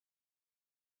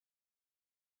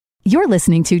You're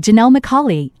listening to Janelle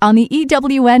McCauley on the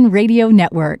EWN Radio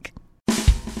Network.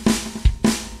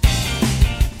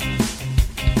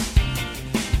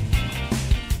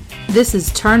 This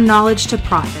is Turn Knowledge to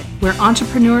Profit, where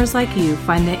entrepreneurs like you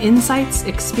find the insights,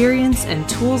 experience, and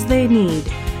tools they need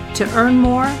to earn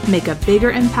more, make a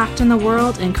bigger impact in the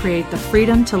world, and create the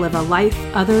freedom to live a life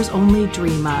others only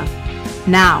dream of.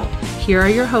 Now, here are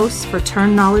your hosts for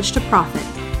Turn Knowledge to Profit,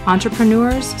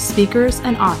 entrepreneurs, speakers,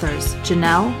 and authors,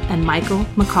 Janelle and Michael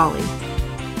McCauley.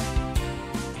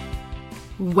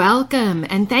 Welcome,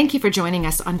 and thank you for joining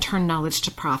us on Turn Knowledge to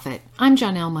Profit. I'm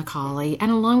Janelle McCauley, and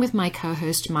along with my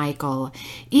co-host Michael,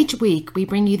 each week we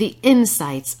bring you the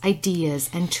insights,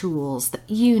 ideas, and tools that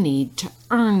you need to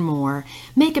earn more,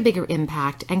 make a bigger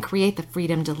impact, and create the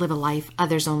freedom to live a life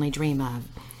others only dream of.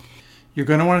 You're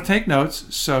going to want to take notes,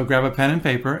 so grab a pen and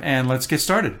paper, and let's get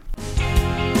started.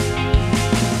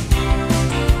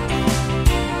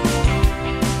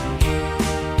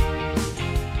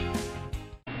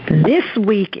 This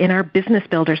week in our Business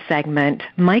Builder segment,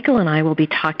 Michael and I will be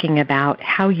talking about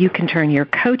how you can turn your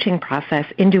coaching process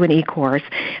into an e-course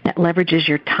that leverages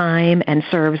your time and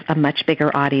serves a much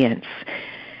bigger audience.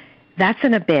 That's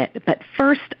in a bit, but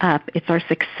first up, it's our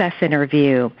success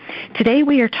interview. Today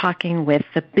we are talking with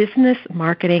the business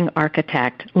marketing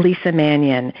architect, Lisa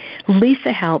Manyon.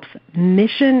 Lisa helps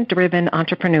mission-driven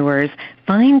entrepreneurs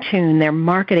fine-tune their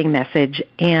marketing message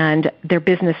and their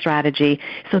business strategy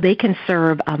so they can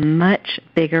serve a much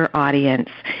bigger audience.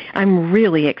 I'm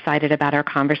really excited about our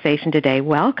conversation today.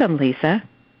 Welcome, Lisa.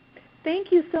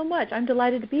 Thank you so much. I'm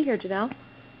delighted to be here, Janelle.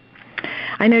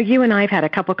 I know you and I have had a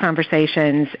couple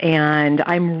conversations, and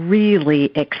I'm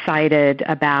really excited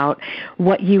about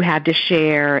what you had to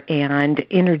share and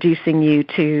introducing you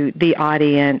to the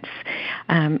audience.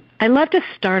 I love to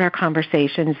start our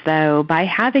conversations, though, by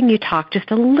having you talk just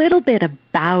a little bit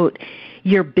about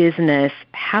your business,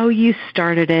 how you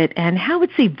started it, and how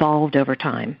it's evolved over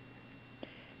time.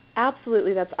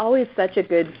 Absolutely. That's always such a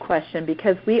good question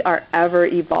because we are ever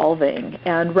evolving.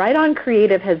 And Right On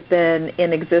Creative has been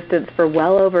in existence for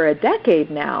well over a decade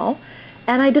now.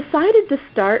 And I decided to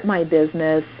start my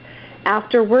business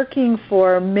after working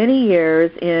for many years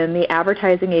in the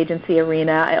advertising agency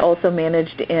arena. I also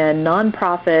managed in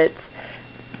nonprofit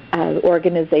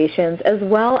organizations as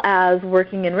well as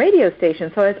working in radio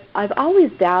stations. So I've always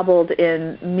dabbled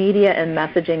in media and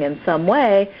messaging in some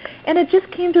way, and it just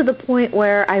came to the point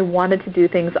where I wanted to do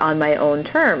things on my own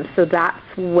terms. So that's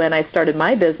when I started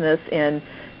my business in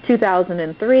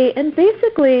 2003, and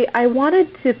basically I wanted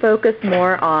to focus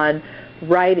more on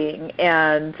writing,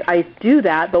 and I do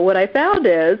that, but what I found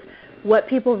is what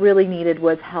people really needed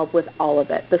was help with all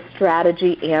of it, the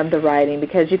strategy and the writing,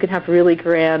 because you can have really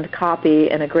grand copy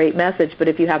and a great message, but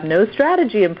if you have no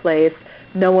strategy in place,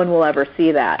 no one will ever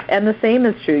see that. And the same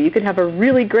is true. You can have a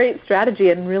really great strategy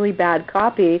and really bad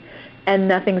copy, and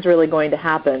nothing's really going to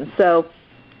happen. So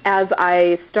as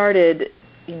I started,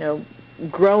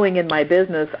 growing in my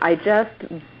business, I just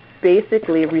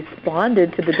basically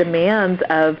responded to the demands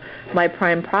of my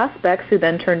prime prospects, who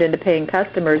then turned into paying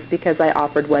customers because I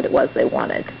offered what it was they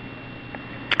wanted.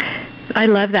 I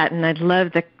love that, and I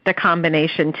love the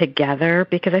combination together,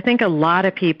 because I think a lot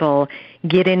of people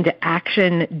get into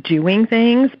action doing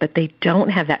things, but they don't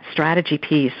have that strategy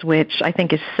piece, which I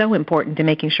think is so important to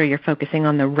making sure you're focusing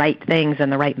on the right things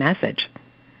and the right message.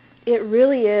 It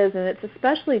really is, and it's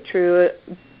especially true.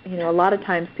 A lot of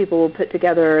times people will put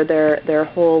together their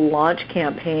whole launch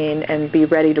campaign and be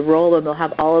ready to roll, and they'll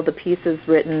have all of the pieces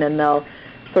written, and they'll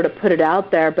sort of put it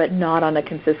out there, but not on a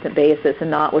consistent basis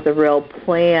and not with a real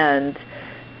planned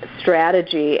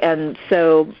strategy. And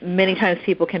so many times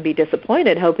people can be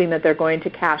disappointed, hoping that they're going to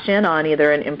cash in on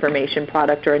either an information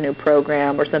product or a new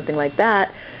program or something like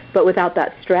that, but without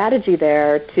that strategy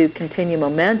there to continue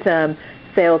momentum,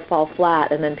 sales fall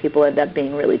flat, and then people end up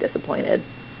being really disappointed.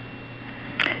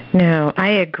 No, I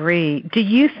agree. Do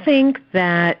you think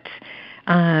that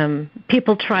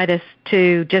people try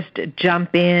to just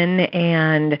jump in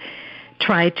and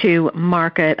try to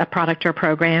market a product or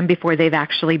program before they've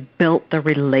actually built the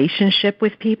relationship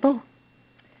with people?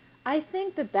 I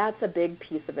think that that's a big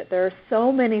piece of it. There are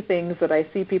so many things that I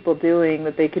see people doing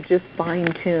that they could just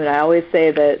fine-tune. I always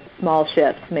say that small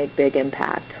shifts make big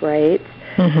impact, right?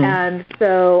 Mm-hmm. And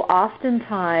so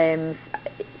oftentimes,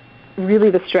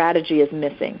 really the strategy is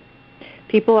missing.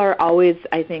 People are always,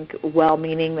 I think,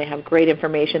 well-meaning. They have great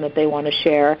information that they want to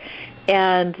share,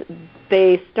 and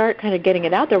they start kind of getting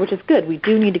it out there, which is good. We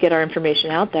do need to get our information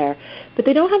out there, but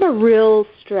they don't have a real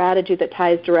strategy that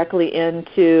ties directly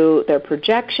into their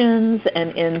projections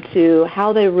and into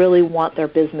how they really want their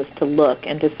business to look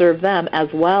and to serve them as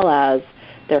well as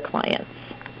their clients.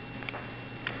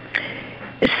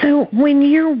 So when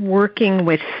you're working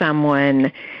with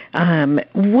someone, how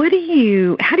do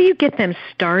you get them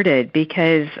started?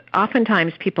 Because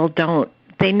oftentimes people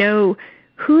they know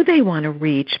who they want to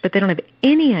reach, but they don't have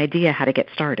any idea how to get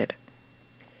started.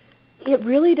 It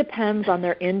really depends on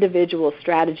their individual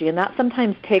strategy, and that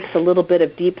sometimes takes a little bit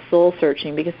of deep soul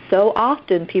searching, because so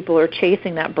often people are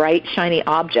chasing that bright, shiny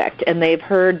object, and they've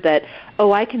heard that,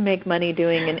 oh, I can make money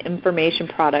doing an information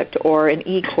product or an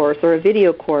e-course or a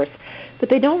video course, but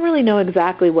they don't really know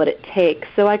exactly what it takes.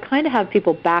 So I kind of have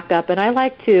people back up, and I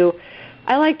like to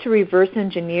reverse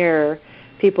engineer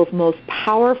people's most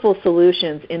powerful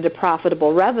solutions into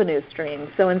profitable revenue streams.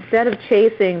 So instead of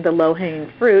chasing the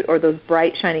low-hanging fruit or those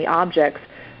bright, shiny objects,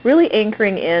 really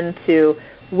anchoring into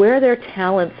where their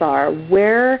talents are,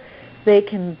 where they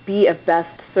can be of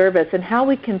best service, and how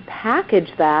we can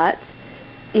package that,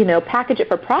 package it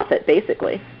for profit,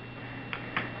 basically.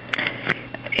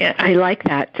 I like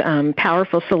that,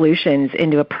 powerful solutions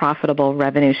into a profitable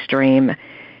revenue stream.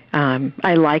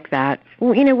 I like that.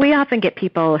 We often get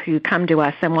people who come to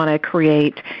us and want to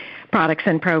create products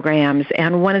and programs,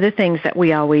 and one of the things that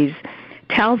we always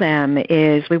tell them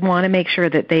is we want to make sure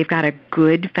that they've got a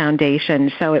good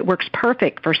foundation. So it works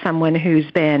perfect for someone who's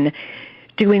been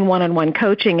doing one-on-one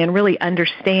coaching and really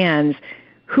understands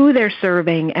who they're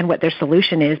serving and what their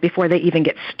solution is before they even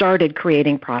get started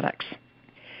creating products.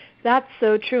 That's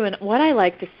so true. And what I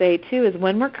like to say, too, is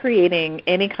when we're creating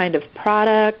any kind of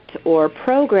product or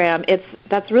program,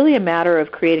 that's really a matter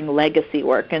of creating legacy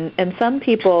work. And some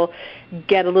people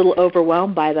get a little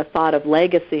overwhelmed by the thought of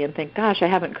legacy and think, gosh, I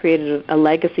haven't created a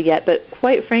legacy yet. But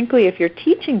quite frankly, if you're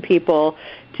teaching people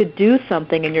to do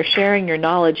something and you're sharing your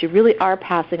knowledge, you really are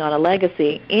passing on a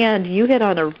legacy. And you hit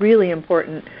on a really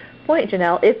important point,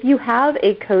 Janelle. If you have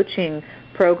a coaching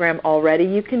program already,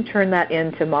 you can turn that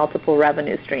into multiple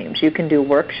revenue streams. You can do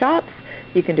workshops,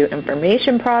 you can do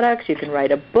information products, you can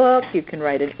write a book, you can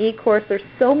write an e-course. There's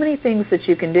so many things that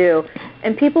you can do,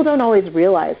 and people don't always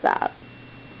realize that.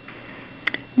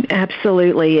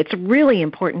 Absolutely. It's really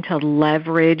important to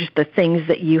leverage the things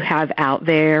that you have out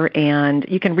there, and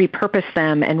you can repurpose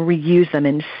them and reuse them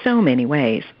in so many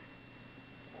ways.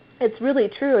 It's really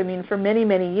true. I mean, for many,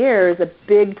 many years, a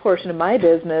big portion of my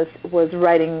business was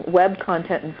writing web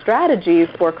content and strategy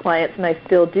for clients, and I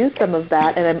still do some of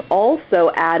that. And I'm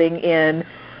also adding in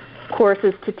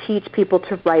courses to teach people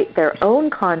to write their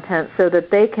own content so that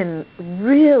they can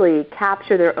really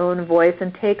capture their own voice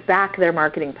and take back their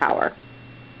marketing power.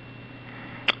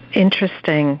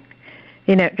 Interesting.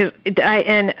 Because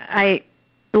I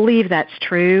believe that's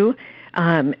true.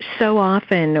 So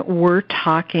often we're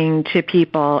talking to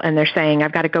people and they're saying,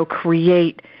 I've got to go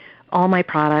create all my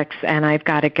products and I've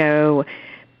got to go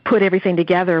put everything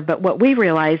together. But what we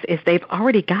realize is they've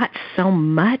already got so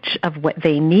much of what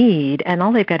they need, and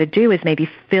all they've got to do is maybe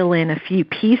fill in a few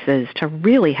pieces to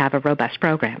really have a robust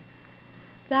program.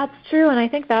 That's true, and I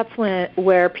think that's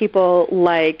where people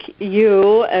like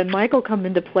you and Michael come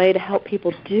into play to help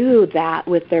people do that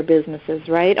with their businesses,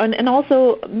 right? And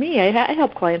also me, I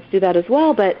help clients do that as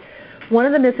well, but one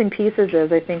of the missing pieces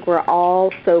is I think we're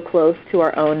all so close to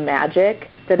our own magic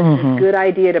that it's a good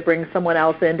idea to bring someone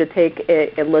else in to take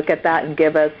a look at that and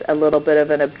give us a little bit of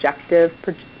an objective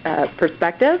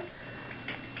perspective.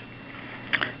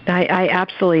 I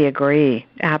absolutely agree.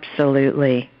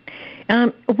 Absolutely.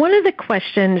 One of the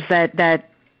questions that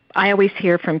I always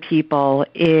hear from people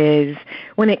is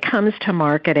when it comes to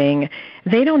marketing,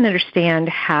 they don't understand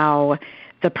how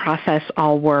the process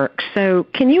all works. So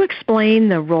can you explain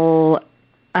the role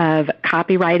of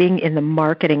copywriting in the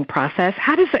marketing process?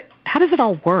 How does it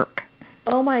all work?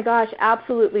 Oh my gosh,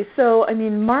 absolutely. So, I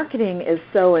mean, marketing is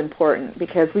so important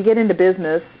because we get into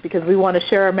business because we want to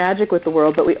share our magic with the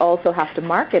world, but we also have to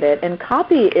market it. And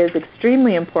copy is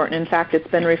extremely important. In fact, it's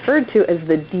been referred to as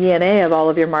the DNA of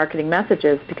all of your marketing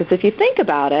messages, because if you think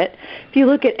about it, if you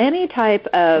look at any type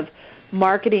of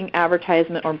marketing,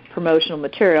 advertisement, or promotional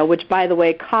material, which, by the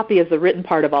way, copy is the written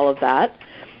part of all of that,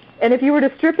 and if you were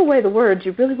to strip away the words,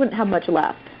 you really wouldn't have much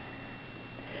left.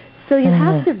 So you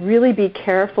have to really be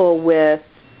careful with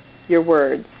your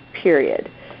words,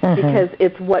 period, because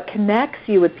it's what connects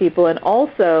you with people. And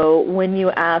also when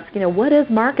you ask, what is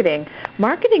marketing?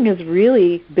 Marketing is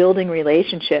really building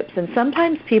relationships. And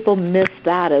sometimes people miss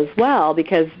that as well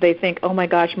because they think, oh my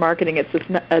gosh, marketing, it's just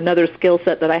another skill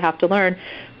set that I have to learn,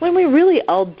 when we really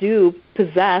all do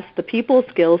possess the people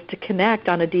skills to connect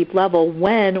on a deep level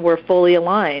when we're fully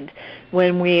aligned,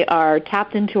 when we are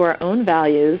tapped into our own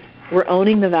values. We're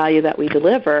owning the value that we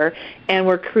deliver, and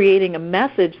we're creating a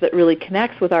message that really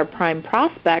connects with our prime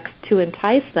prospects to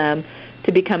entice them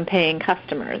to become paying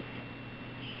customers.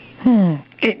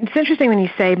 It's interesting when you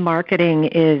say marketing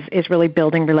is really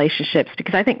building relationships,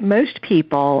 because I think most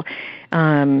people,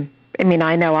 I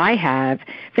know I have,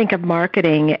 think of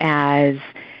marketing as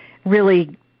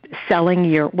really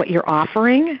selling what you're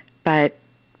offering, but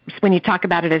when you talk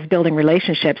about it as building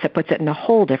relationships, it puts it in a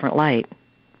whole different light.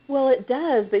 Well, it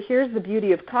does, but here's the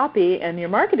beauty of copy and your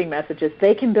marketing messages.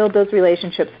 They can build those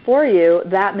relationships for you.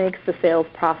 That makes the sales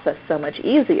process so much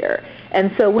easier.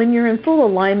 And so when you're in full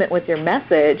alignment with your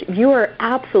message, you are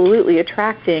absolutely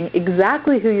attracting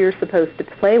exactly who you're supposed to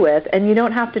play with, and you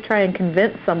don't have to try and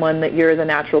convince someone that you're the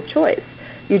natural choice.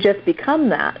 You just become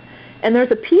that. And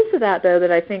there's a piece of that, though,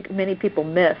 that I think many people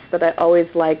miss that I always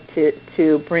like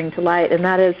to bring to light, and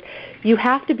that is you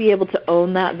have to be able to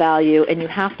own that value, and you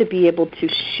have to be able to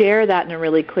share that in a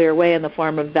really clear way in the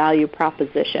form of value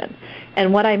proposition.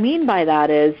 And what I mean by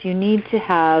that is you need to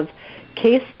have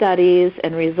case studies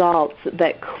and results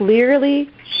that clearly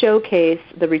showcase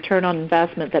the return on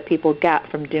investment that people get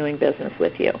from doing business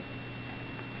with you.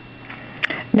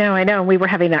 No, I know. We were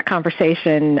having that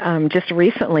conversation just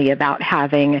recently about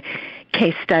having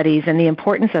case studies and the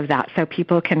importance of that so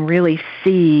people can really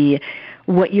see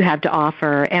what you have to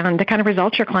offer and the kind of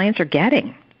results your clients are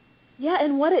getting. Yeah,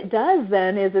 and what it does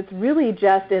then is it's really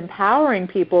just empowering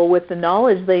people with the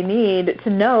knowledge they need to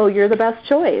know you're the best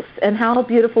choice. And how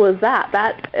beautiful is that?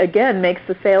 That, again, makes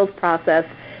the sales process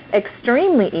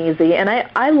extremely easy. And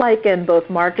I liken both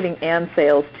marketing and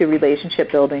sales to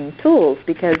relationship-building tools,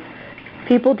 because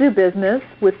people do business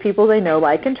with people they know,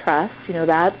 like, and trust.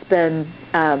 That's been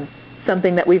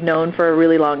something that we've known for a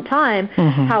really long time.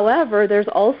 Mm-hmm. However, there's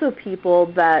also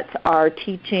people that are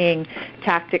teaching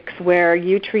tactics where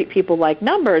you treat people like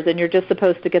numbers and you're just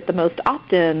supposed to get the most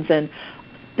opt-ins and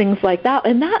things like that.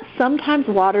 And that sometimes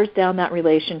waters down that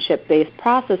relationship-based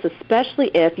process,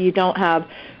 especially if you don't have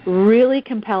really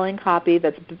compelling copy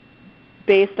that's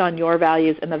based on your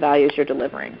values and the values you're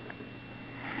delivering.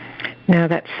 No,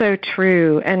 that's so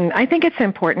true. And I think it's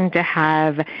important to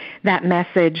have that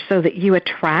message so that you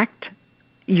attract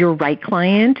your right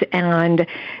client. And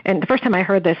the first time I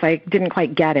heard this, I didn't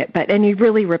quite get it. And you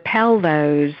really repel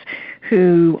those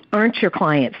who aren't your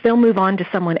clients. They'll move on to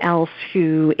someone else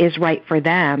who is right for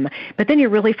them. But then you're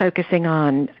really focusing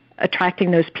on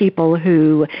attracting those people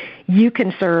who you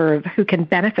can serve, who can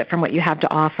benefit from what you have to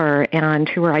offer, and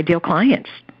who are ideal clients.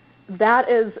 That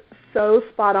is so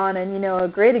spot on, and a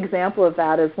great example of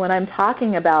that is when I'm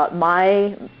talking about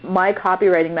my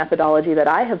copywriting methodology that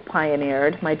I have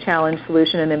pioneered, my challenge,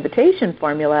 solution, and invitation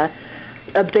formula.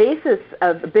 A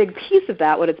big piece of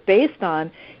that, what it's based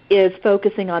on, is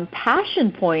focusing on passion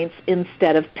points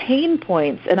instead of pain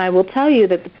points. And I will tell you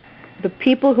that the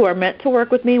people who are meant to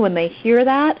work with me, when they hear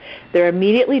that, they're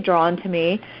immediately drawn to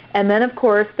me. And then, of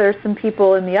course, there's some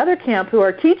people in the other camp who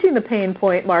are teaching the pain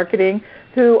point marketing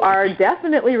who are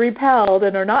definitely repelled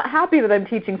and are not happy that I'm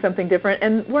teaching something different,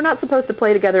 and we're not supposed to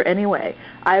play together anyway.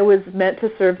 I was meant to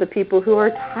serve the people who are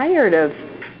tired of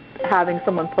having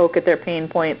someone poke at their pain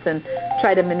points and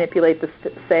try to manipulate the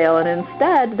sale, and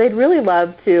instead they'd really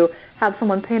love to have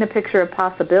someone paint a picture of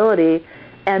possibility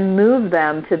and move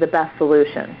them to the best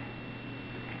solution.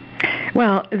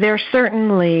 Well, there's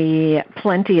certainly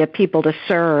plenty of people to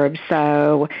serve,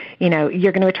 so,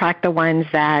 you're going to attract the ones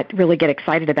that really get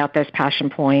excited about those passion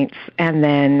points, and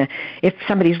then if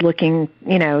somebody's looking,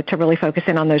 to really focus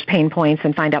in on those pain points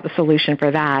and find out the solution for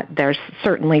that, there's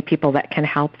certainly people that can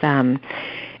help them.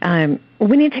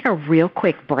 We need to take a real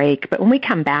quick break, but when we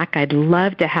come back, I'd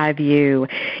love to have you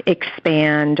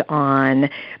expand on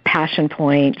passion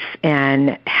points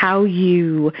and how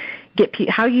you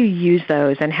use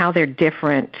those and how they're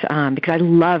different, because I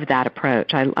love that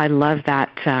approach. I love that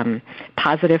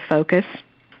positive focus.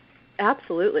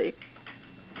 Absolutely.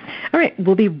 All right,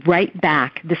 we'll be right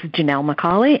back. This is Janelle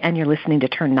McCauley, and you're listening to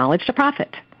Turn Knowledge to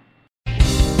Profit.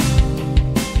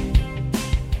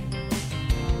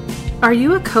 Are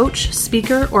you a coach,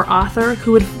 speaker, or author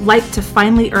who would like to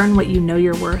finally earn what you know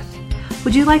you're worth?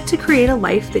 Would you like to create a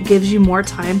life that gives you more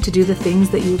time to do the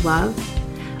things that you love?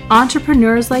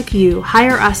 Entrepreneurs like you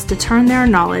hire us to turn their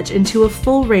knowledge into a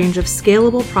full range of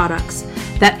scalable products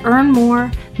that earn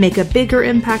more, make a bigger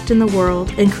impact in the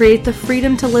world, and create the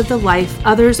freedom to live the life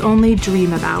others only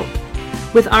dream about.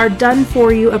 With our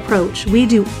done-for-you approach, we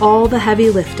do all the heavy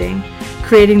lifting,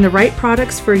 creating the right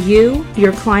products for you,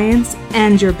 your clients,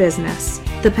 and your business.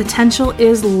 The potential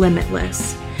is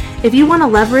limitless. If you want to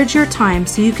leverage your time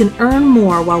so you can earn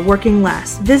more while working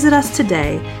less, visit us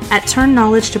today at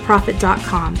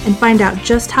turnknowledgetoprofit.com and find out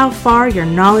just how far your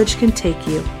knowledge can take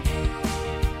you.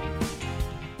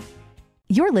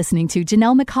 You're listening to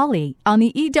Janelle McCauley on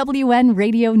the EWN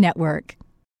Radio Network.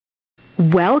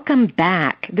 Welcome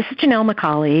back. This is Janelle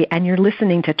McCauley, and you're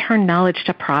listening to Turn Knowledge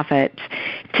to Profit.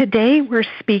 Today we're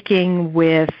speaking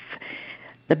with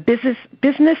the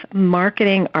business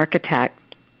marketing architect,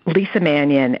 Lisa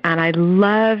Manyon, and I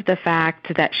love the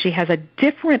fact that she has a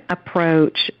different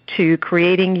approach to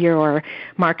creating your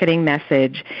marketing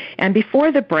message. And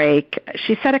before the break,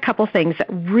 she said a couple things that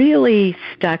really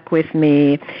stuck with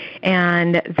me,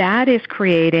 and that is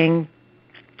creating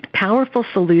powerful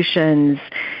solutions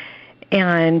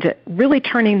and really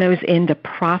turning those into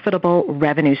profitable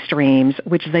revenue streams,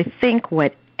 which is, I think,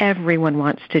 what everyone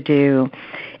wants to do.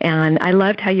 And I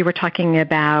loved how you were talking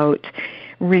about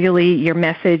really your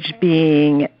message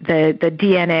being the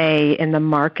DNA in the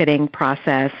marketing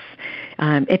process.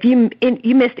 If you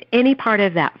missed any part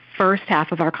of that first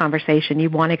half of our conversation, you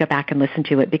want to go back and listen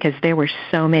to it because there were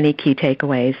so many key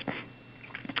takeaways.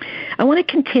 I want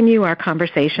to continue our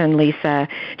conversation, Lisa.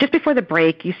 Just before the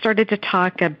break, you started to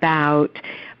talk about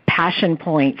passion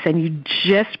points, and you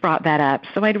just brought that up.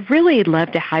 So I'd really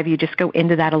love to have you just go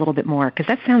into that a little bit more, because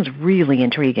that sounds really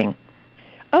intriguing.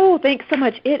 Oh, thanks so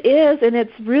much. It is, and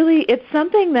it's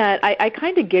something that I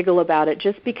kind of giggle about it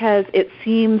just because it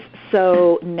seems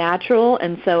so natural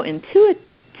and so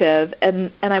intuitive,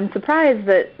 and I'm surprised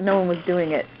that no one was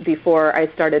doing it before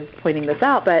I started pointing this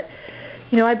out. But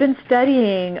I've been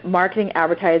studying marketing,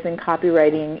 advertising,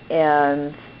 copywriting,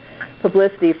 and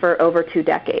publicity for over 2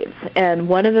 decades. And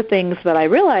one of the things that I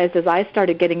realized as I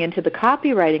started getting into the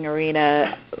copywriting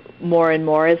arena more and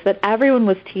more is that everyone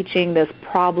was teaching this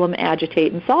problem,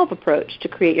 agitate, and solve approach to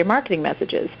create your marketing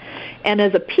messages. And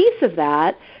as a piece of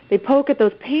that, they poke at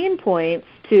those pain points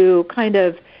to kind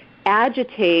of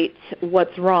agitate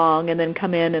what's wrong and then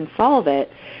come in and solve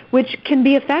it, which can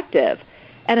be effective.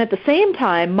 And at the same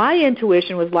time, my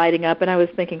intuition was lighting up, and I was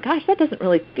thinking, gosh, that doesn't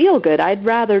really feel good. I'd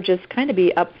rather just kind of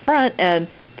be up front and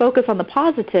focus on the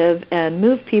positive and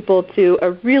move people to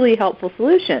a really helpful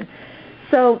solution.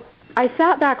 So I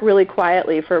sat back really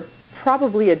quietly for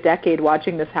probably a decade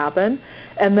watching this happen,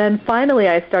 and then finally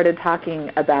I started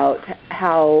talking about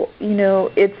how,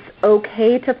 it's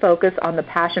okay to focus on the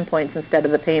passion points instead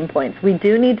of the pain points. We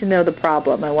do need to know the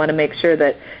problem. I want to make sure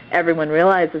that everyone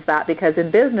realizes that, because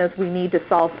in business we need to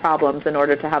solve problems in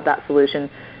order to have that solution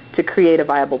to create a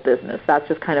viable business. That's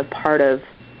just kind of part of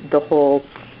the whole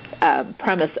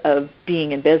premise of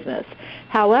being in business.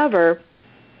 However,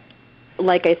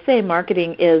 like I say,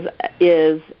 marketing is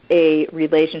a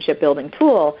relationship-building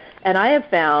tool, and I have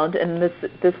found, and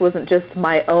this wasn't just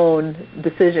my own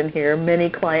decision here, many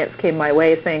clients came my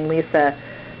way saying, Lisa,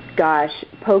 gosh,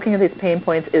 poking at these pain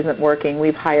points isn't working.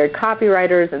 We've hired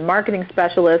copywriters and marketing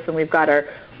specialists, and we've got our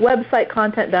website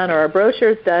content done or our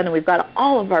brochures done, and we've got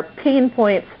all of our pain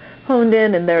points honed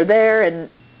in, and they're there, and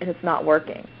it's not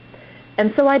working.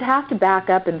 And so I'd have to back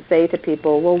up and say to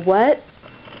people, well, what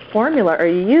formula are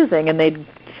you using? And they'd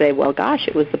say, well, gosh,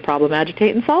 it was the problem,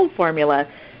 agitate, and solve formula.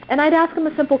 And I'd ask them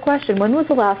a simple question. When was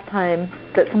the last time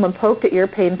that someone poked at your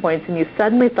pain points and you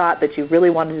suddenly thought that you really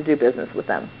wanted to do business with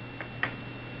them?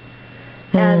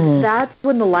 And that's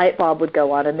when the light bulb would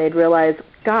go on, and they'd realize,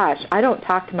 gosh, I don't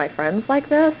talk to my friends like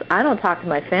this. I don't talk to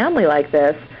my family like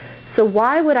this. So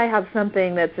why would I have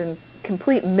something that's in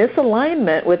complete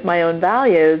misalignment with my own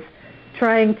values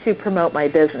trying to promote my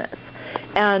business?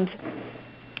 And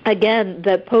again,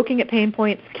 the poking at pain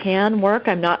points can work.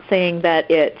 I'm not saying that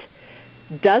it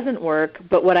doesn't work,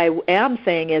 but what I am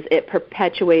saying is it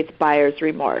perpetuates buyer's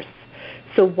remorse.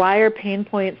 So why are pain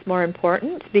points more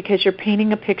important? Because you're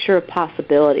painting a picture of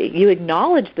possibility. You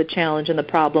acknowledge the challenge and the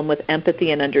problem with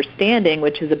empathy and understanding,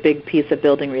 which is a big piece of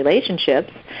building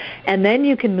relationships, and then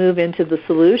you can move into the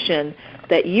solution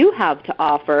that you have to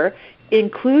offer,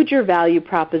 include your value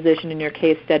proposition in your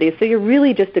case study, so you're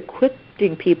really just equipping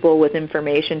people with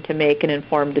information to make an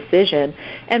informed decision.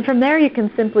 And from there, you can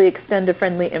simply extend a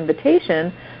friendly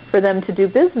invitation for them to do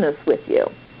business with you.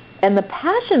 And the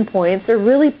passion points are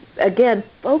really, again,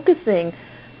 focusing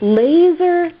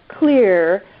laser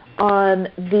clear on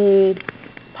the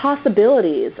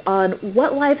possibilities, on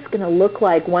what life's going to look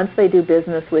like once they do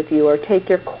business with you or take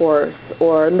your course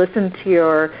or listen to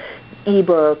your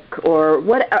ebook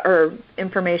or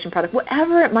information product,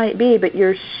 whatever it might be, but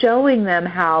you're showing them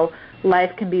how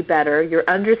life can be better. You're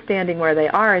understanding where they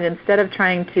are, and instead of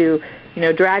trying to,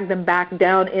 drag them back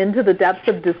down into the depths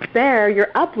of despair, you're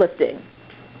uplifting.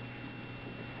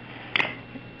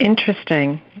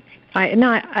 Interesting.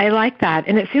 I like that.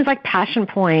 And it seems like passion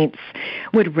points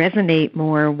would resonate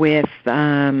more with,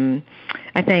 I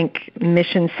think,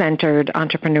 mission-centered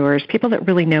entrepreneurs, people that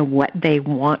really know what they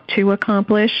want to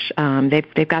accomplish.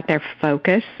 They've got their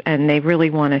focus, and they really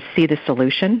want to see the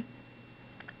solution.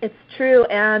 It's true,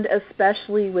 and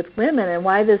especially with women, and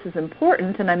why this is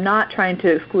important, and I'm not trying to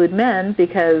exclude men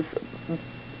because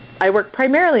I work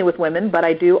primarily with women, but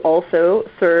I do also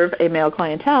serve a male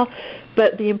clientele.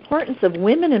 But the importance of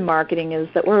women in marketing is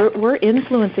that we're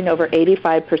influencing over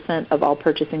 85% of all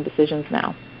purchasing decisions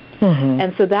now. Mm-hmm.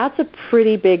 And so that's a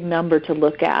pretty big number to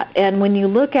look at. And when you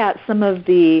look at some of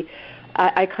the,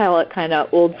 I call it kind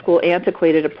of old school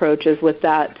antiquated approaches with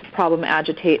that problem,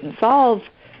 agitate, and solve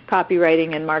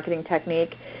copywriting and marketing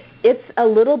technique, it's a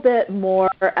little bit more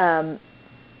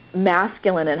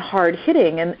masculine and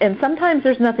hard-hitting. And sometimes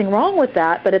there's nothing wrong with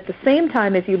that, but at the same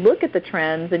time, if you look at the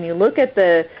trends and you look at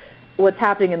what's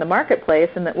happening in the marketplace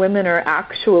and that women are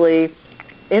actually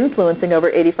influencing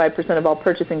over 85% of all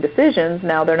purchasing decisions.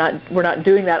 Now, we're not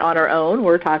doing that on our own.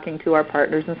 We're talking to our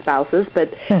partners and spouses,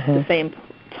 but at the same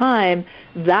time,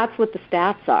 that's what the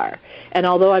stats are. And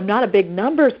although I'm not a big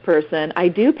numbers person, I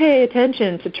do pay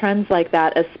attention to trends like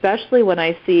that, especially when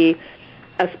I see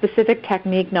a specific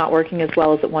technique not working as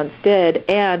well as it once did,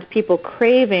 and people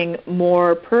craving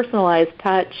more personalized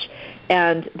touch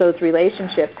and those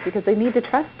relationships because they need to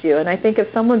trust you. And I think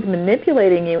if someone's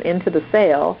manipulating you into the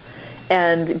sale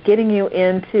and getting you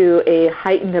into a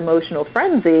heightened emotional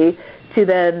frenzy to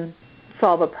then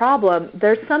solve a problem,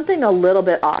 there's something a little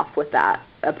bit off with that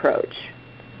approach.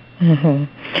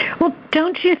 Mm-hmm. Well,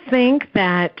 don't you think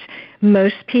that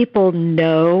most people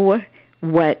know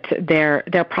what their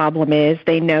problem is?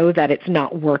 They know that it's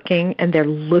not working, and they're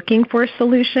looking for a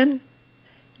solution?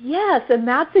 Yes, and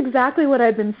that's exactly what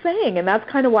I've been saying, and that's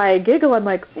kind of why I giggle. I'm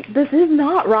like, this is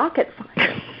not rocket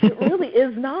science. It really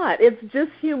is not. It's just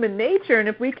human nature, and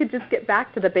if we could just get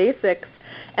back to the basics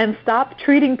and stop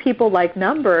treating people like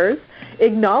numbers,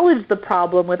 acknowledge the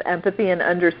problem with empathy and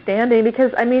understanding,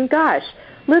 because, I mean, gosh,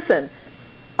 listen,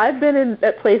 I've been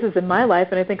at places in my life,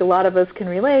 and I think a lot of us can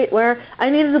relate, where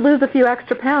I needed to lose a few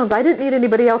extra pounds. I didn't need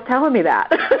anybody else telling me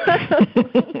that.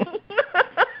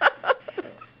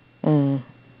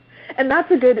 And I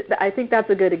think that's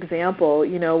a good example,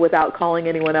 without calling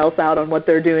anyone else out on what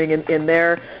they're doing in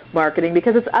their marketing,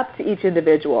 because it's up to each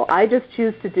individual. I just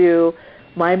choose to do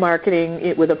my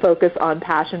marketing with a focus on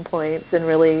passion points and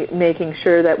really making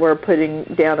sure that we're putting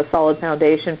down a solid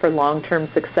foundation for long-term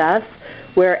success,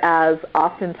 whereas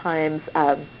oftentimes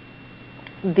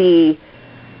the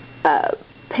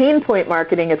pain point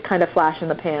marketing is kind of flash in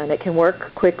the pan. It can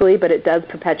work quickly, but it does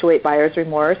perpetuate buyer's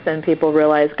remorse, and people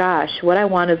realize, gosh, what I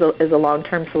want is a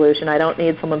long-term solution. I don't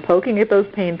need someone poking at those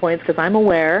pain points because I'm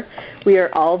aware. We are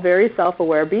all very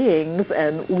self-aware beings,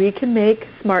 and we can make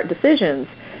smart decisions.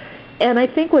 And I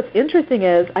think what's interesting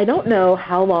is I don't know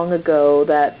how long ago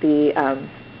that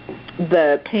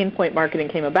the pain point marketing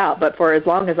came about, but for as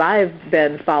long as I've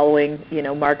been following,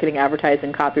 marketing,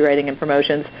 advertising, copywriting, and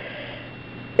promotions,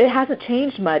 it hasn't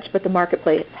changed much, but the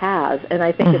marketplace has. And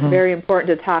I think it's very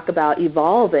important to talk about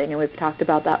evolving, and we've talked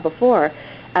about that before.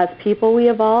 As people, we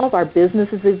evolve, our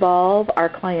businesses evolve, our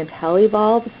clientele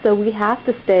evolves, so we have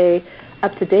to stay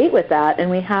up to date with that, and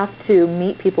we have to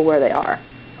meet people where they are.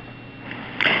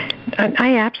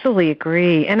 I absolutely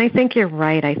agree, and I think you're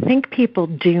right. I think people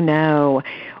do know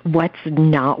what's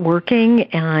not working,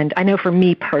 and I know for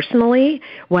me personally,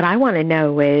 what I want to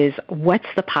know is what's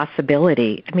the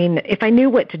possibility. I mean, if I knew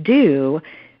what to do,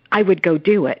 I would go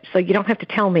do it. So you don't have to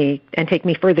tell me and take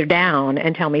me further down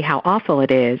and tell me how awful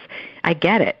it is. I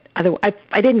get it. Otherwise, if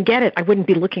I didn't get it, I wouldn't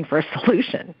be looking for a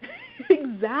solution.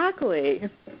 Exactly.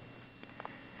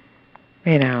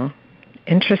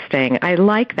 Interesting. I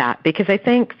like that because I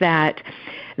think that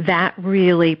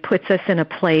really puts us in a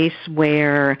place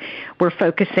where we're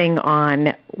focusing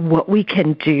on what we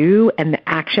can do and the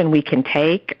action we can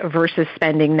take versus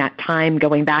spending that time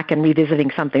going back and revisiting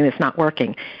something that's not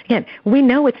working. Again, we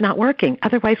know it's not working.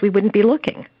 Otherwise, we wouldn't be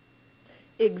looking.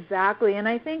 Exactly, and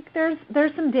I think there's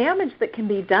some damage that can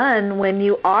be done when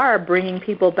you are bringing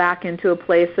people back into a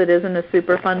place that isn't a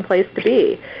super fun place to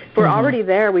be. If we're already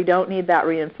there, we don't need that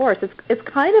reinforced. It's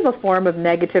kind of a form of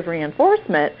negative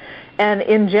reinforcement, and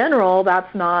in general,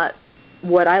 that's not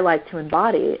what I like to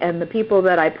embody. And the people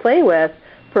that I play with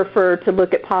prefer to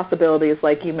look at possibilities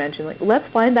like you mentioned. Like, let's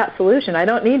find that solution. I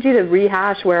don't need you to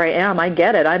rehash where I am. I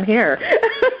get it. I'm here.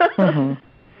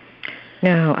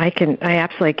 No, I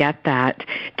absolutely get that.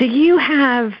 Do you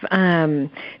have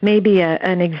maybe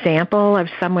an example of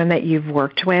someone that you've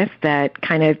worked with that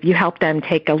kind of you helped them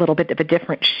take a little bit of a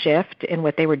different shift in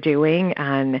what they were doing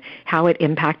and how it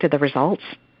impacted the results?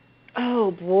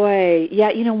 Oh, boy.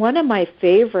 Yeah, one of my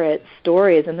favorite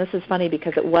stories, and this is funny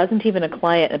because it wasn't even a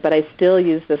client, but I still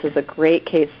use this as a great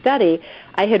case study.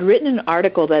 I had written an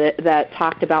article that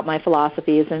talked about my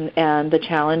philosophies and the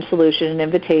challenge, solution, and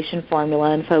invitation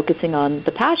formula and focusing on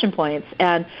the passion points.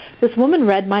 And this woman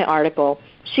read my article.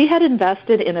 She had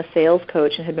invested in a sales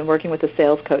coach and had been working with a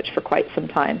sales coach for quite some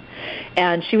time.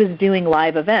 And she was doing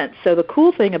live events. So the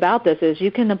cool thing about this is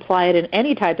you can apply it in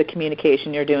any type of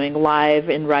communication you're doing, live,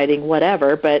 in writing,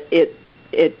 whatever, but it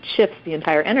shifts the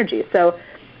entire energy. So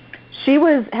she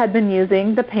had been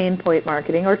using the pain point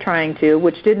marketing, or trying to,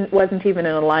 which wasn't even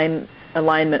in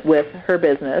alignment with her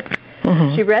business.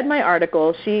 Mm-hmm. She read my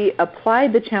article. She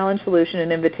applied the challenge, solution,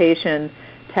 and invitation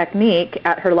technique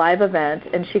at her live event,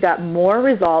 and she got more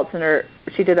results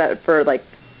she did that for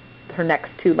her next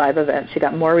 2 live events. She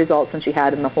got more results than she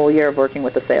had in the whole year of working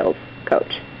with a sales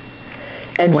coach.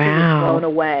 And wow. She was blown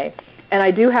away. And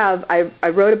I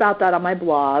wrote about that on my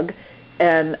blog,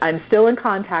 and I'm still in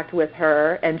contact with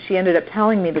her, and she ended up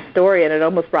telling me the story, and it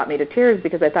almost brought me to tears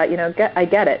because I thought, I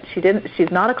get it.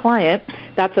 She's not a client.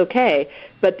 That's okay.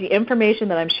 But the information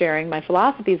that I'm sharing, my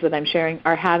philosophies that I'm sharing,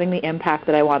 are having the impact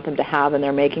that I want them to have, and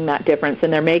they're making that difference.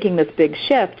 And they're making this big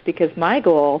shift because my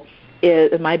goal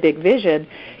my big vision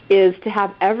is to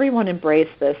have everyone embrace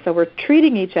this. So we're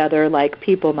treating each other like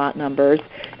people, not numbers,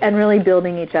 and really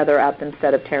building each other up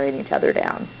instead of tearing each other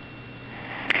down.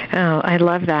 Oh, I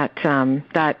love that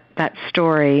that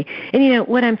story. And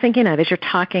what I'm thinking of as you're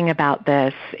talking about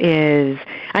this is,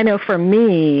 I know for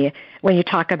me, when you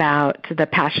talk about the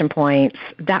passion points,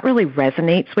 that really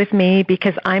resonates with me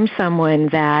because I'm someone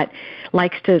that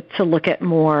likes to look at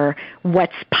more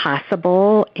what's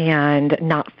possible and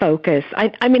not focus.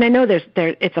 I mean, I know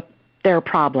there are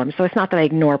problems, so it's not that I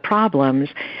ignore problems,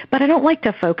 but I don't like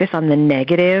to focus on the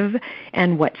negative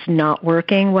and what's not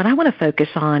working. What I want to focus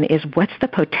on is what's the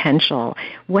potential,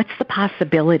 what's the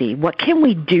possibility, what can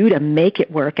we do to make it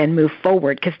work and move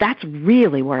forward, because that's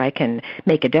really where I can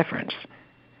make a difference.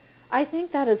 I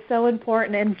think that is so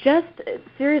important, and just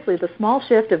seriously, the small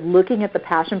shift of looking at the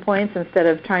passion points instead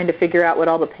of trying to figure out what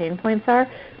all the pain points are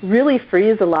really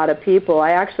frees a lot of people.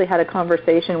 I actually had a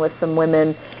conversation with some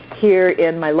women here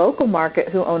in my local market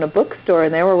who own a bookstore,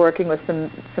 and they were working with some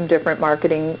different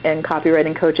marketing and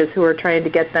copywriting coaches who were trying to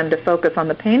get them to focus on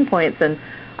the pain points. And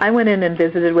I went in and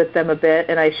visited with them a bit,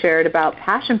 and I shared about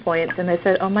passion points, and they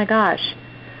said, oh my gosh,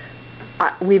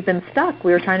 we've been stuck.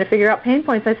 We were trying to figure out pain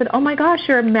points. I said, oh my gosh,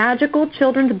 you're a magical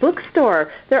children's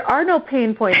bookstore. There are no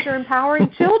pain points. You're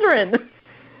empowering children.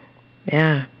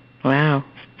 Yeah. Wow.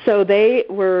 So they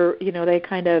were, they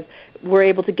kind of were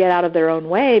able to get out of their own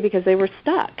way because they were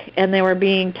stuck, and they were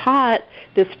being taught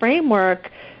this framework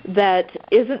that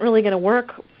isn't really going to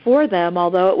work for them,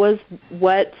 although it was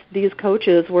what these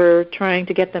coaches were trying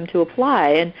to get them to apply.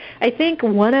 And I think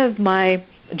one of my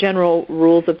general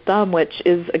rules of thumb, which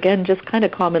is, again, just kind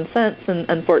of common sense, and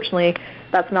unfortunately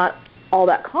that's not all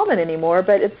that common anymore,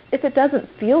 but if it doesn't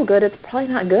feel good, it's probably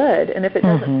not good. And if it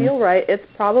doesn't feel right, it's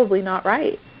probably not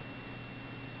right.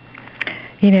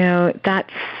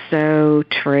 That's so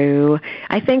true.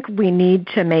 I think we need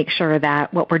to make sure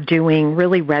that what we're doing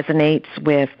really resonates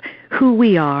with who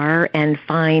we are and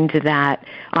find that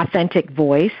authentic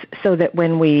voice so that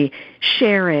when we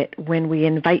share it, when we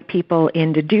invite people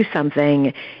in to do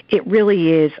something, it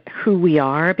really is who we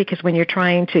are, because when you're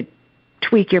trying to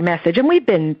tweak your message, and we've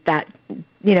been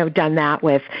done that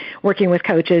with working with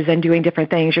coaches and doing different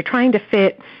things, you're trying to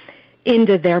fit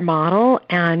into their model,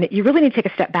 and you really need to take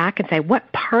a step back and say,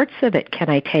 what parts of it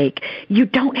can I take? You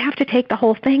don't have to take the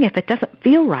whole thing if it doesn't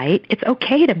feel right. It's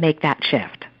okay to make that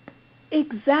shift.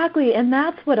 Exactly, and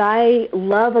that's what I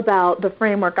love about the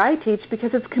framework I teach,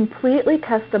 because it's completely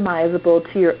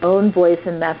customizable to your own voice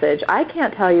and message. I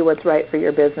can't tell you what's right for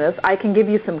your business. I can give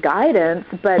you some guidance,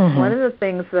 but one of the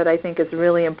things that I think is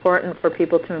really important for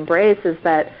people to embrace is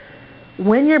that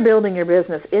when you're building your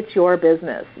business, it's your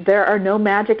business. There are no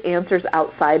magic answers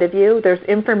outside of you. There's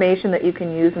information that you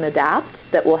can use and adapt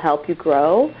that will help you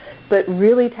grow, but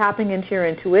really tapping into your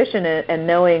intuition and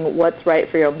knowing what's right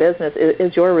for your own business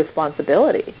is your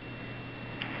responsibility.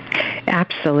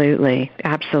 Absolutely,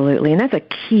 absolutely. And that's a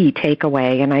key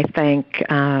takeaway. And I think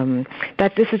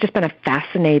that this has just been a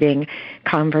fascinating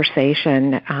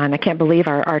conversation. And I can't believe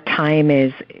our time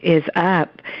is up.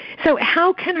 So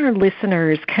how can our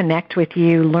listeners connect with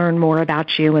you, learn more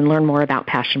about you, and learn more about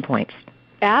Passion Points?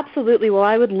 Absolutely. Well,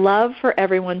 I would love for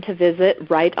everyone to visit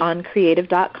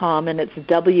writetoncreative.com, and it's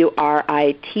WRITE,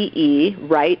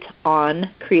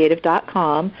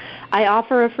 writetoncreative.com. I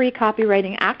offer a free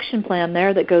copywriting action plan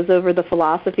there that goes over the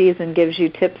philosophies and gives you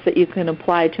tips that you can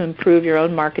apply to improve your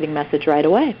own marketing message right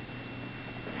away.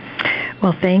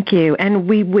 Well, thank you. And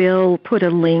we will put a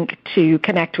link to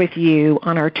connect with you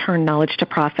on our Turn Knowledge to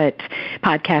Profit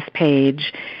podcast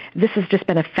page. This has just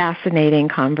been a fascinating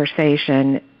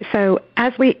conversation. So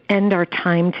as we end our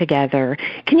time together,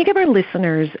 can you give our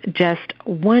listeners just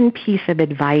one piece of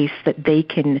advice that they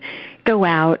can go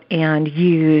out and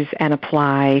use and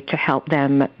apply to help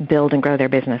them build and grow their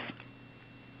business?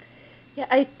 Yeah,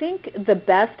 I think the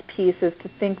best piece is to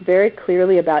think very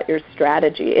clearly about your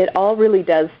strategy. It all really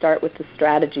does start with the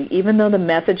strategy. Even though the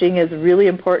messaging is really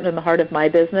important in the heart of my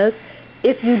business,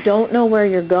 if you don't know where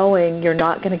you're going, you're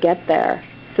not going to get there.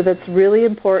 So that's really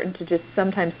important to just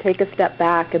sometimes take a step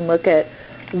back and look at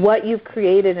what you've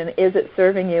created and is it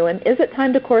serving you, and is it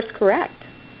time to course correct?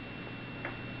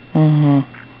 Mm-hmm.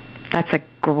 That's a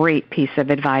great piece of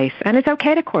advice, and it's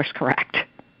okay to course correct.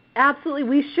 Absolutely.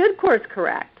 We should course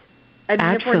correct. I mean,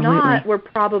 Absolutely. if we're not, we're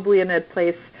probably in a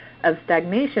place of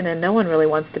stagnation, and no one really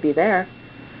wants to be there.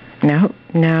 No,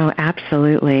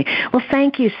 absolutely. Well,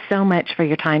 thank you so much for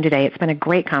your time today. It's been a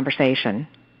great conversation.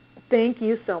 Thank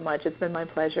you so much. It's been my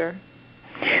pleasure.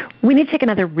 We need to take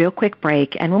another real quick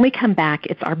break, and when we come back,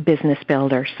 it's our business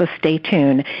builder, so stay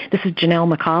tuned. This is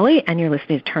Janelle McCauley, and you're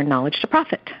listening to Turn Knowledge to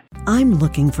Profit. I'm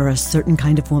looking for a certain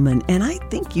kind of woman, and I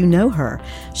think you know her.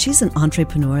 She's an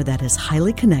entrepreneur that is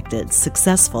highly connected,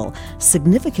 successful,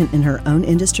 significant in her own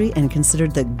industry, and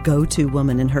considered the go-to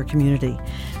woman in her community.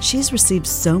 She's received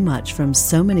so much from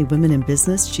so many women in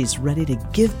business, she's ready to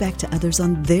give back to others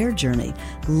on their journey,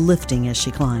 lifting as she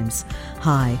climbs.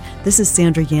 Hi, this is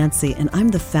Sandra Yancey, and I'm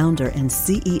the founder and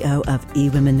CEO of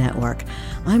eWomen Network.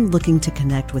 I'm looking to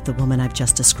connect with the woman I've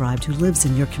just described who lives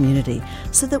in your community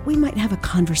so that we might have a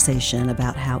conversation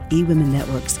about how eWomen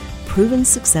Network's proven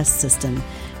success system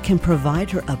can provide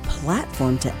her a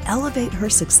platform to elevate her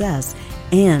success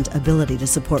and ability to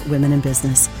support women in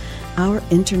business. Our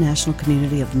international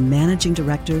community of managing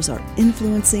directors are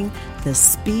influencing the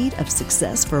speed of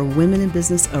success for women in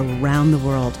business around the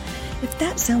world. If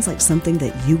that sounds like something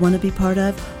that you want to be part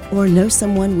of or know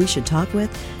someone we should talk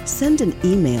with, send an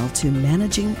email to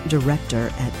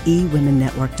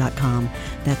managingdirector@ewomennetwork.com.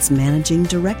 That's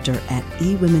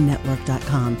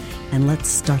managingdirector@ewomennetwork.com, and let's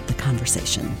start the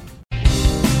conversation.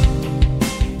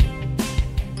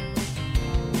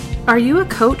 Are you a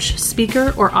coach,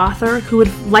 speaker, or author who would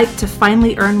like to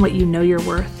finally earn what you know you're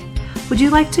worth? Would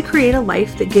you like to create a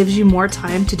life that gives you more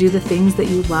time to do the things that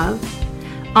you love?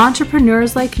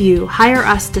 Entrepreneurs like you hire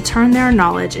us to turn their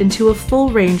knowledge into a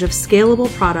full range of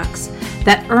scalable products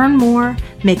that earn more,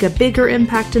 make a bigger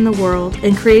impact in the world,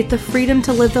 and create the freedom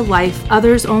to live the life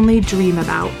others only dream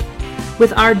about.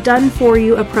 With our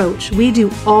done-for-you approach, we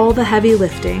do all the heavy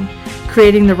lifting,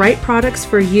 creating the right products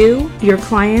for you, your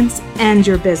clients, and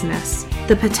your business.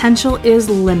 The potential is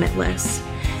limitless.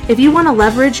 If you want to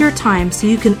leverage your time so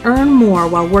you can earn more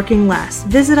while working less,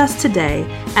 visit us today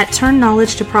at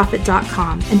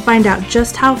turnknowledgetoprofit.com and find out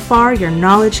just how far your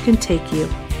knowledge can take you.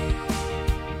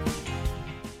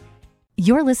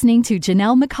 You're listening to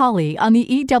Janelle McCauley on the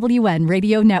EWN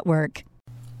Radio Network.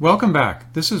 Welcome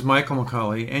back. This is Michael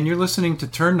McCauley, and you're listening to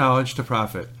Turn Knowledge to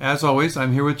Profit. As always,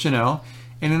 I'm here with Janelle,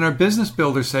 and in our Business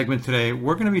Builder segment today,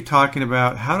 we're going to be talking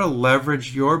about how to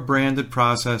leverage your branded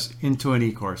process into an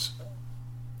e-course.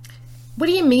 What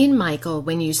do you mean, Michael,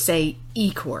 when you say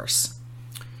e-course?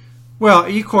 Well,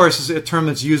 e-course is a term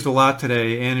that's used a lot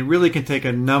today, and it really can take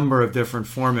a number of different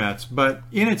formats. But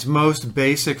in its most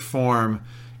basic form,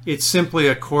 it's simply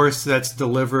a course that's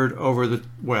delivered over the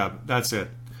web. That's it.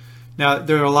 Now,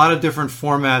 there are a lot of different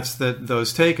formats that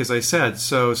those take, as I said.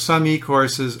 So some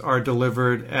e-courses are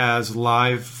delivered as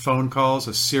live phone calls,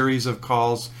 a series of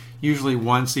calls, usually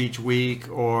once each week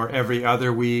or every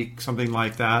other week, something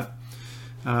like that.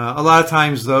 A lot of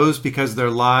times those, because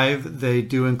they're live, they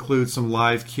do include some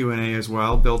live Q&A as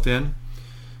well built in.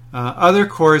 Other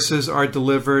courses are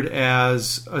delivered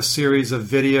as a series of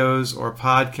videos or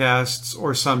podcasts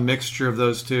or some mixture of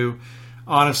those two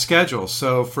on a schedule.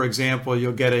 So, for example,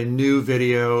 you'll get a new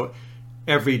video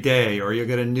every day, or you'll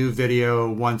get a new video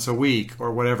once a week,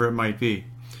 or whatever it might be.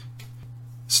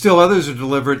 Still, others are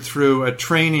delivered through a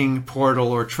training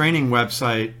portal or training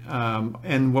website,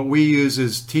 and what we use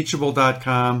is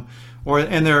teachable.com,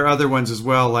 and there are other ones as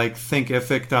well, like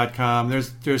thinkific.com.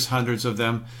 There's hundreds of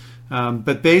them,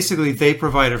 but basically they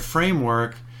provide a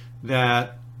framework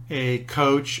that a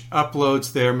coach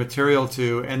uploads their material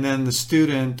to, and then the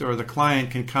student or the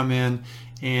client can come in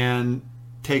and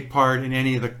take part in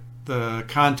any of the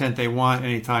content they want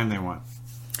anytime they want.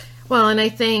 Well, and I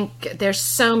think there's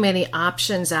so many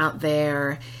options out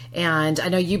there, and I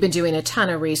know you've been doing a ton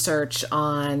of research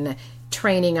on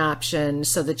training options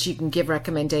so that you can give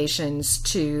recommendations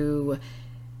to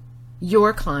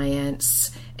your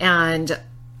clients. And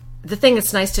the thing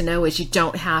that's nice to know is you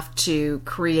don't have to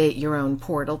create your own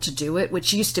portal to do it,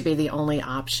 which used to be the only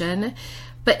option.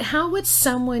 But how would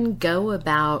someone go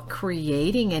about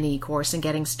creating an e-course and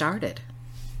getting started?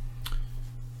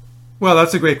 Well,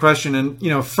 that's a great question.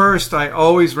 And, first, I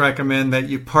always recommend that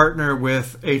you partner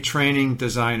with a training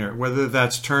designer, whether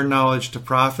that's Turn Knowledge to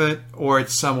Profit or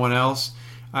it's someone else.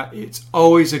 It's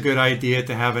always a good idea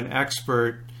to have an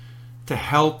expert to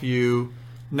help you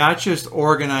not just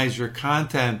organize your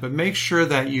content, but make sure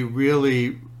that you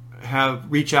really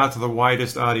reach out to the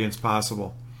widest audience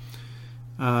possible.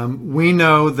 We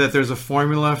know that there's a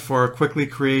formula for quickly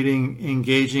creating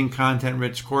engaging,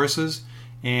 content-rich courses.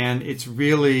 And it's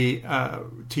really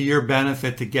to your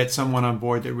benefit to get someone on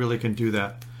board that really can do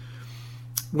that.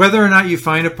 Whether or not you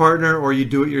find a partner or you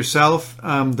do it yourself,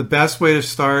 the best way to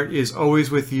start is always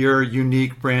with your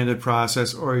unique branded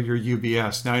process or your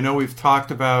UBS. Now, I know we've talked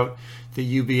about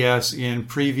the UBS in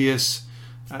previous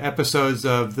episodes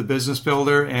of The Business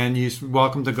Builder, and you're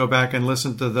welcome to go back and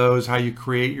listen to those, how you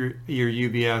create your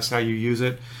UBS, how you use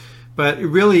it. But it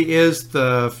really is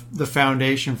the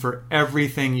foundation for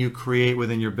everything you create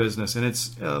within your business. And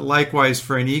it's likewise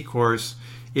for an e-course,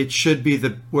 it should be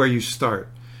where you start.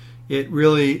 It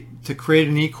really, to create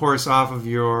an e-course off of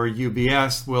your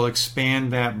UBS will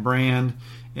expand that brand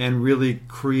and really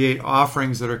create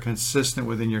offerings that are consistent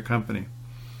within your company.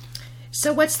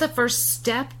 So what's the first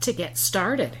step to get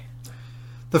started?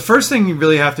 The first thing you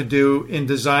really have to do in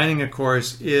designing a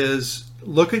course is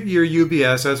look at your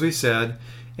UBS, as we said,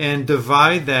 and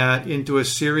divide that into a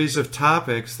series of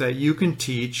topics that you can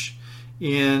teach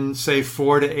in, say,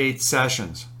 4 to 8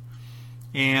 sessions.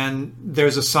 And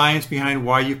there's a science behind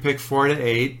why you pick 4 to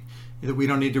 8. That we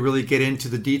don't need to really get into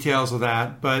the details of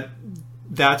that, but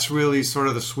that's really sort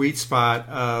of the sweet spot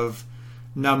of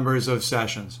numbers of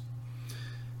sessions.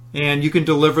 And you can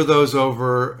deliver those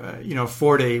over,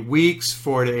 4 to 8 weeks,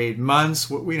 4 to 8 months,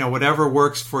 whatever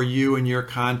works for you and your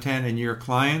content and your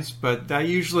clients. But that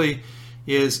usually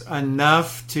is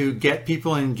enough to get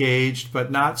people engaged,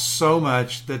 but not so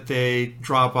much that they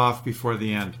drop off before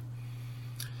the end.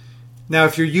 Now,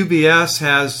 if your UBS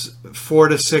has 4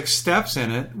 to 6 steps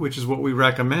in it, which is what we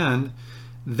recommend,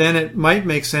 then it might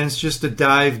make sense just to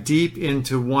dive deep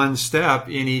into one step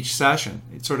in each session.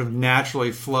 It sort of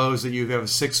naturally flows that you have a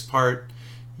 6-part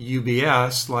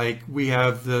UBS, like we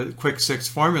have the Quick 6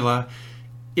 formula.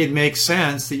 It makes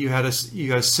sense that you had a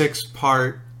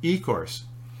 6-part e-course.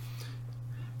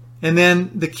 And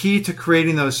then the key to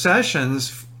creating those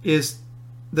sessions is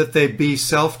that they be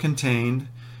self-contained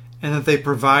and that they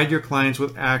provide your clients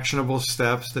with actionable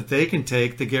steps that they can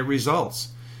take to get results.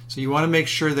 So you want to make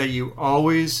sure that you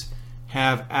always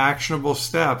have actionable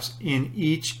steps in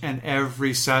each and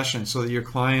every session so that your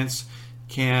clients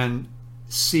can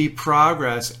see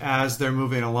progress as they're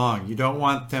moving along. You don't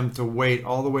want them to wait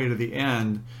all the way to the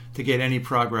end to get any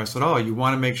progress at all. You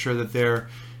want to make sure that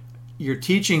you're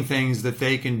teaching things that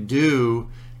they can do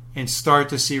and start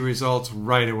to see results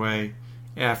right away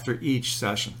after each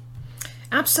session.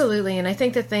 Absolutely. And I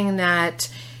think the thing that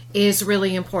is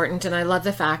really important, and I love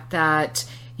the fact that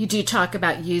you do talk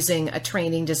about using a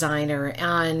training designer.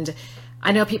 And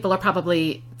I know people are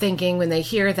probably thinking when they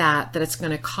hear that it's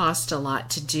going to cost a lot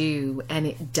to do, and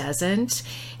it doesn't.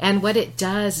 And what it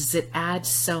does is it adds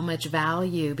so much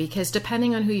value, because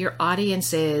depending on who your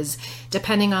audience is,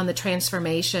 depending on the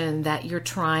transformation that you're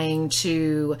trying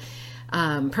to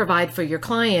provide for your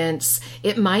clients,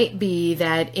 it might be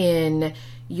that in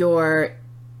your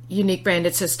unique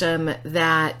branded system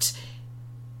that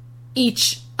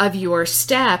each of your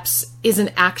steps is an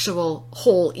actual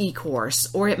whole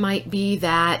e-course, or it might be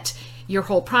that your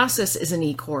whole process is an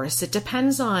e-course. It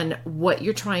depends on what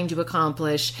you're trying to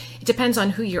accomplish. It depends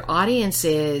on who your audience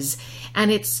is,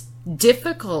 and it's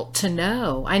difficult to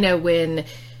know. I know when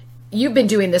you've been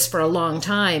doing this for a long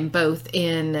time, both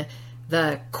in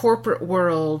the corporate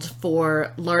world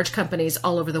for large companies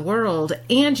all over the world,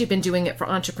 and you've been doing it for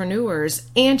entrepreneurs,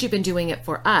 and you've been doing it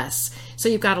for us. So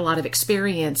you've got a lot of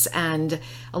experience and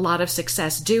a lot of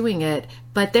success doing it,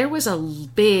 but there was a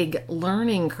big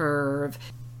learning curve.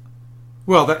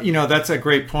 Well, that's a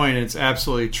great point. It's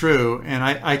absolutely true. And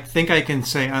I think I can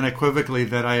say unequivocally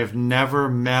that I have never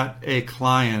met a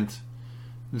client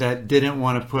that didn't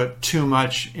want to put too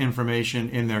much information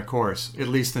in their course, at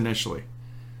least initially.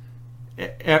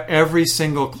 Every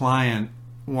single client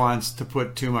wants to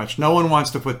put too much. No one wants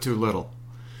to put too little.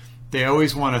 They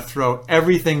always want to throw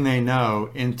everything they know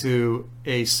into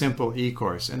a simple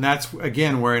e-course. And that's,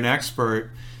 again, where an expert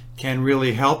can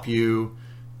really help you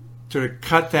to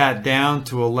cut that down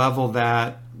to a level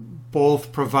that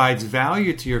both provides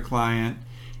value to your client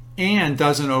and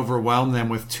doesn't overwhelm them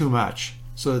with too much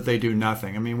so that they do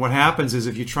nothing. I mean, what happens is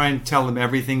if you try and tell them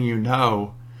everything you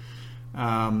know,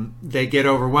 they get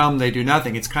overwhelmed, they do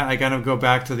nothing. It's kind of, I got to go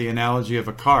back to the analogy of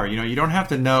a car. You don't have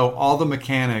to know all the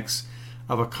mechanics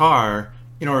of a car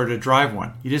in order to drive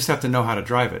one. You just have to know how to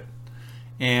drive it.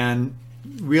 And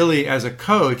really, as a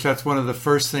coach, that's one of the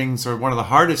first things, or one of the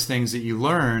hardest things that you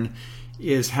learn,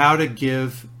 is how to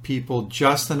give people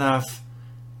just enough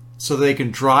so they can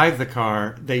drive the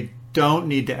car. They don't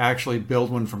need to actually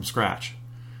build one from scratch,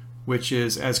 which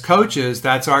is, as coaches,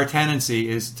 that's our tendency,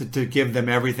 is to give them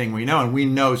everything we know. And we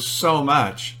know so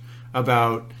much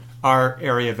about our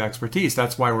area of expertise.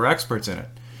 That's why we're experts in it.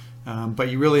 But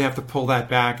you really have to pull that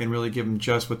back and really give them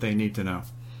just what they need to know.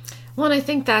 Well, and I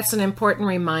think that's an important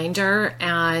reminder.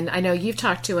 And I know you've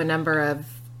talked to a number of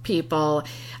people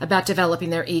about developing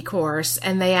their e-course,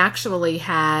 and they actually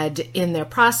had in their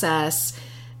process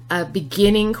a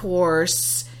beginning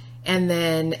course and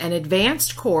then an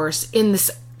advanced course in this,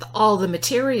 all the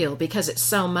material, because it's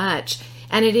so much.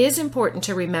 And it is important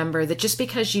to remember that just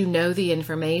because you know the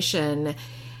information,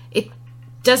 it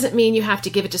doesn't mean you have to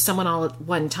give it to someone all at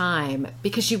one time,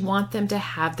 because you want them to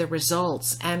have the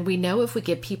results. And we know if we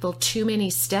give people too many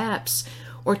steps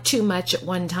or too much at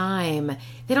one time,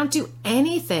 they don't do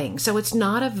anything. So it's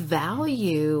not of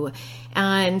value,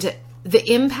 and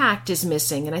the impact is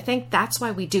missing. And I think that's why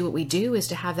we do what we do, is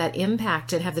to have that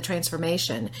impact and have the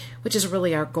transformation, which is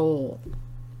really our goal.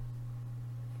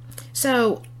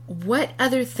 So what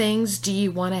other things do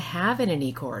you want to have in an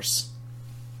e-course?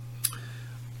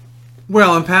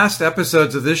 Well, in past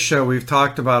episodes of this show, we've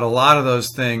talked about a lot of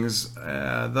those things,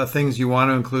 the things you want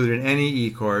to include in any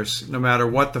e-course, no matter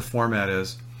what the format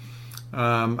is.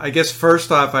 I guess first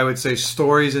off, I would say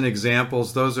stories and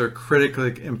examples. Those are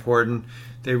critically important.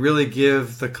 They really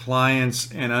give the clients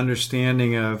an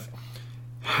understanding of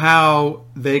how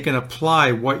they can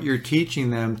apply what you're teaching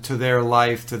them to their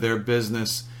life, to their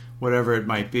business, whatever it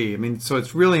might be. I mean, so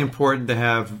it's really important to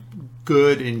have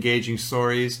good, engaging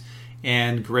stories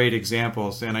and great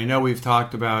examples. And I know we've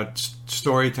talked about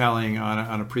storytelling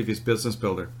on a previous Business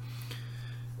Builder.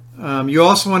 You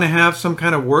also want to have some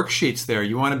kind of worksheets there.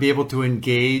 You want to be able to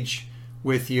engage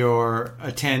with your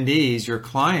attendees, your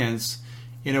clients,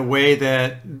 in a way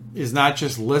that is not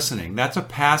just listening. That's a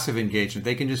passive engagement.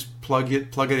 They can just plug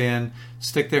it in,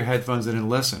 stick their headphones in, and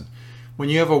listen. When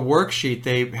you have a worksheet,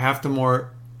 they have to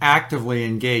more actively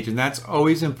engage, and that's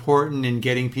always important in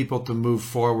getting people to move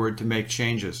forward, to make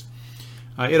changes.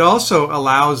 It also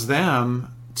allows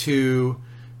them to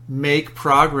make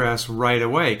progress right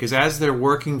away, because as they're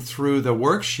working through the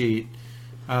worksheet,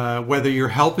 whether you're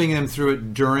helping them through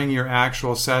it during your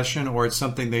actual session or it's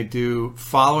something they do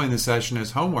following the session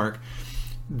as homework,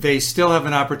 they still have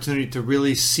an opportunity to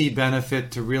really see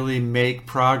benefit, to really make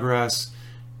progress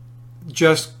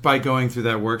just by going through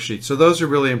that worksheet. So those are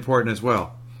really important as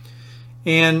well.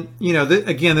 And,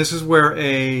 again, this is where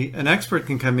an expert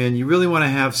can come in. You really want to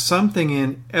have something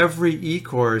in every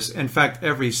e-course, in fact,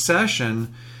 every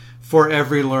session, for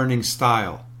every learning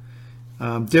style.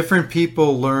 Different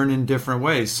people learn in different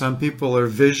ways. Some people are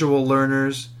visual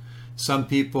learners. Some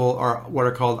people are what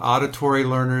are called auditory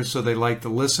learners, so they like to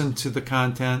listen to the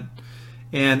content.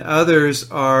 And others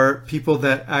are people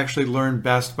that actually learn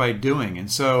best by doing.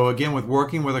 And so, again, with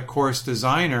working with a course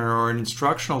designer or an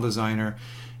instructional designer,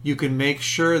 you can make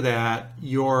sure that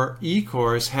your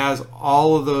e-course has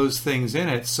all of those things in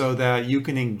it so that you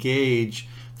can engage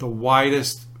the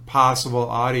widest possible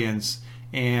audience,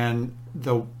 and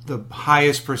the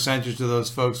highest percentage of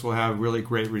those folks will have really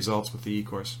great results with the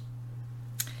e-course.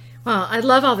 Well, I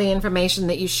love all the information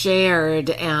that you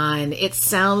shared, and it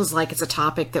sounds like it's a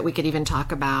topic that we could even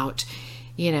talk about,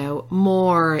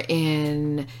 more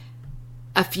in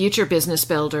a future Business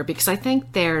Builder, because I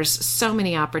think there's so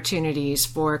many opportunities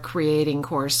for creating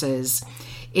courses.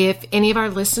 If any of our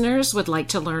listeners would like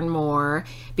to learn more,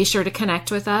 be sure to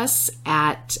connect with us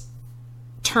at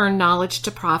Turn Knowledge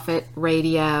to Profit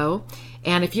Radio.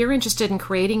 And if you're interested in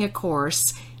creating a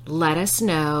course, let us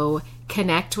know.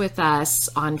 Connect with us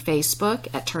on Facebook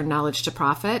at Turn Knowledge to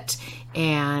Profit,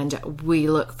 and we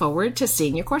look forward to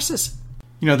seeing your courses.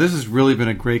 This has really been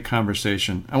a great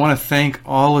conversation. I want to thank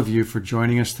all of you for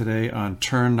joining us today on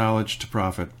Turn Knowledge to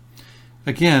Profit.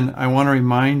 Again, I want to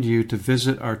remind you to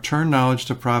visit our Turn Knowledge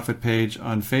to Profit page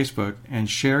on Facebook and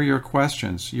share your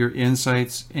questions, your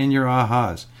insights, and your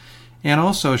ahas. And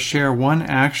also share one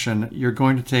action you're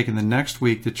going to take in the next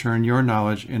week to turn your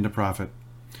knowledge into profit.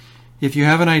 If you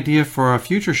have an idea for a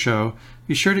future show,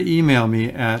 be sure to email me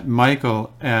at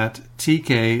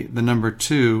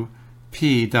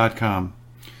michael@tk2p.com.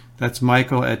 That's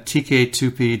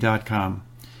michael@tk2p.com.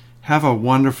 Have a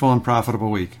wonderful and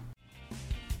profitable week.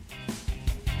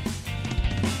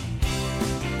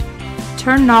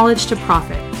 Turn knowledge to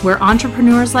profit, where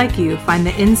entrepreneurs like you find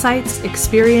the insights,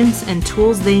 experience, and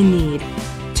tools they need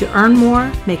to earn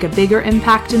more, make a bigger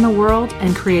impact in the world,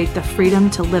 and create the freedom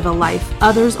to live a life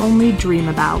others only dream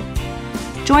about.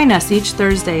 Join us each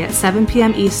Thursday at 7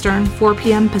 p.m. Eastern, 4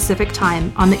 p.m. Pacific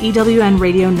Time on the EWN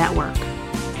Radio Network.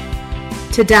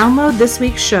 To download this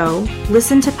week's show,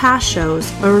 listen to past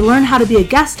shows, or learn how to be a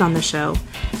guest on the show,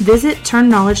 visit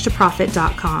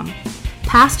turnknowledgetoprofit.com.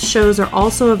 Past shows are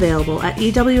also available at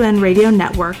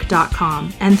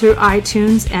ewnradionetwork.com and through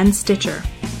iTunes and Stitcher.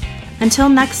 Until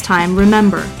next time,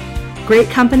 remember, great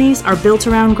companies are built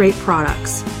around great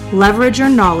products. Leverage your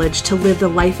knowledge to live the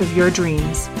life of your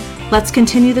dreams. Let's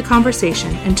continue the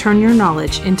conversation and turn your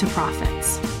knowledge into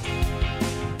profits.